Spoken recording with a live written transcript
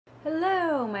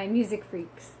Hello, my music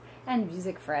freaks and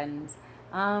music friends.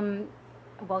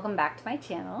 Welcome back to my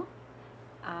channel.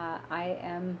 I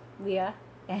am Leah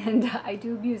and I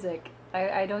do music.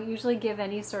 I don't usually give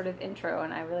any sort of intro,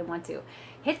 and I really want to.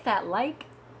 Hit that like,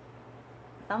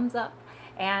 thumbs up,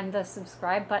 and the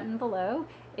subscribe button below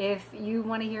if you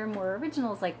want to hear more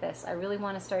originals like this. I really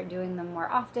want to start doing them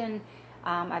more often.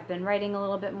 I've been writing a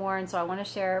little bit more, and so I want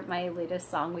to share my latest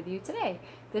song with you today.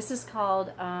 This is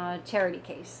called Charity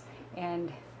Case,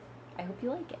 and I hope you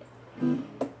like it.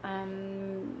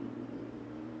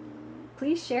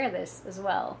 Please share this as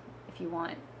well if you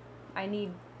want. I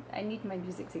need my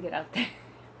music to get out there.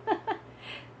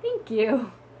 Thank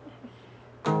you.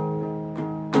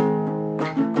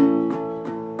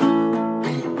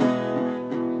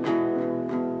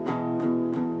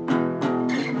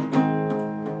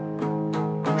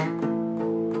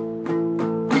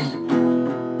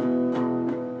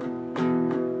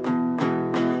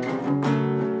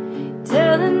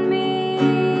 Telling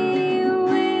me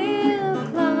we'll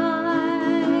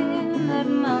climb that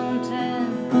mountain,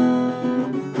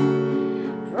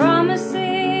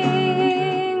 promising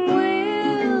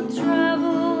we'll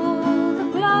travel the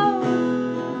globe,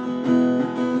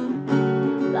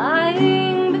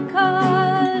 lying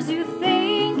because you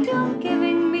think you're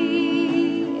giving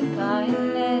me a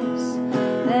kindness,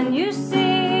 then you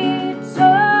sit so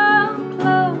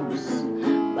close,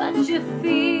 but you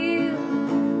feel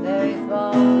very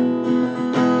far.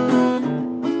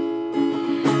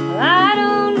 I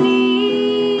don't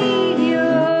need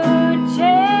your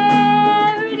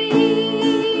charity.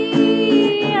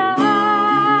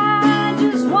 I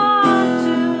just want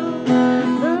to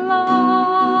belong.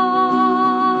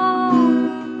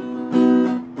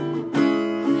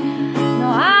 No,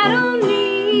 I don't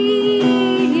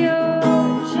need your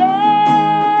charity.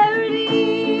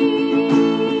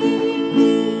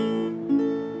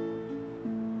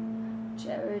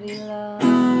 Charity love.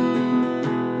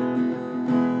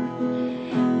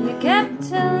 You kept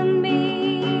telling me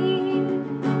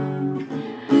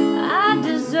I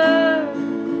deserve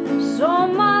so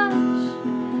much,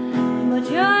 but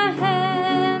your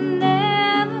hand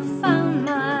never found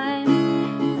mine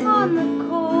on the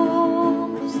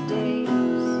coldest days.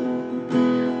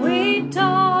 We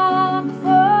talked for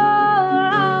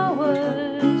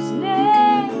hours,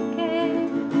 naked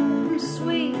and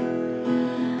sweet,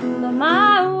 but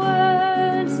my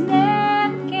words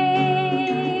never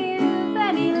gave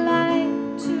any light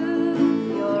to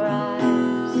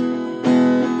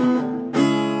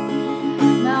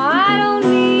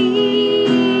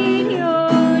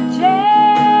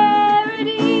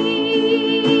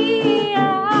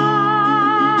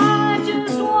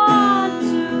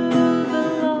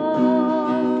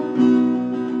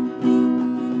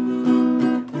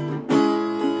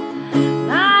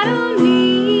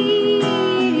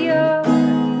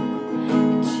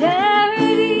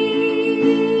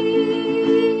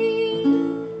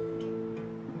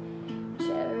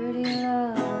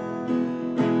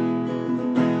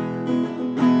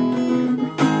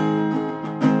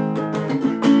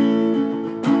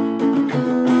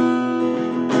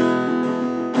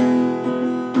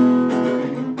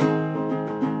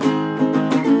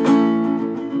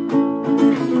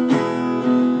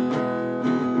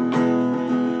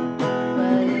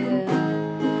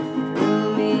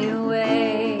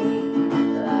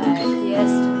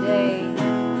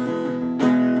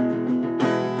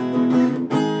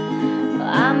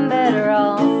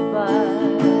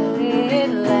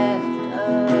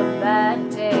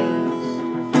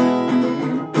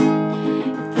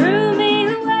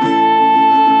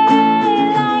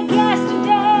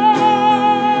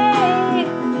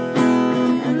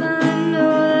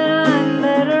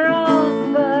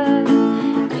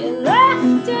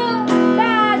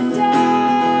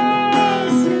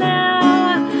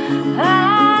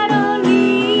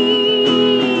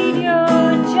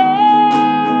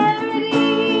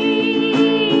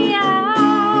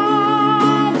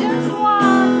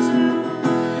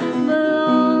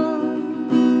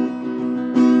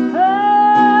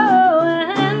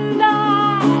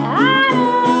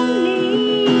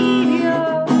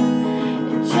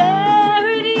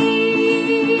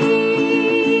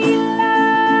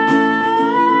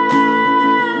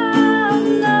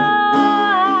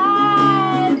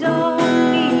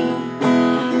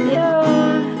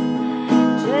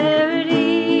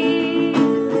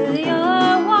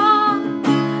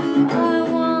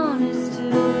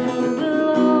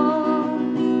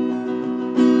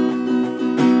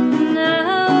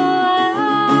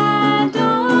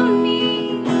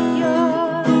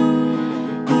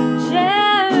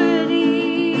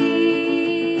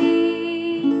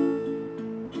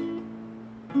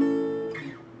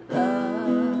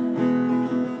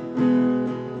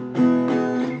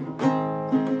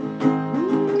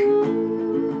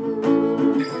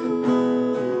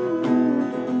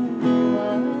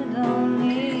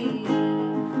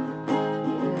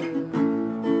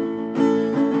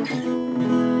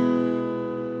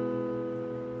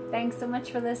Thanks so much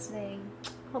for listening.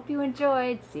 Hope you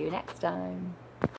enjoyed. See you next time.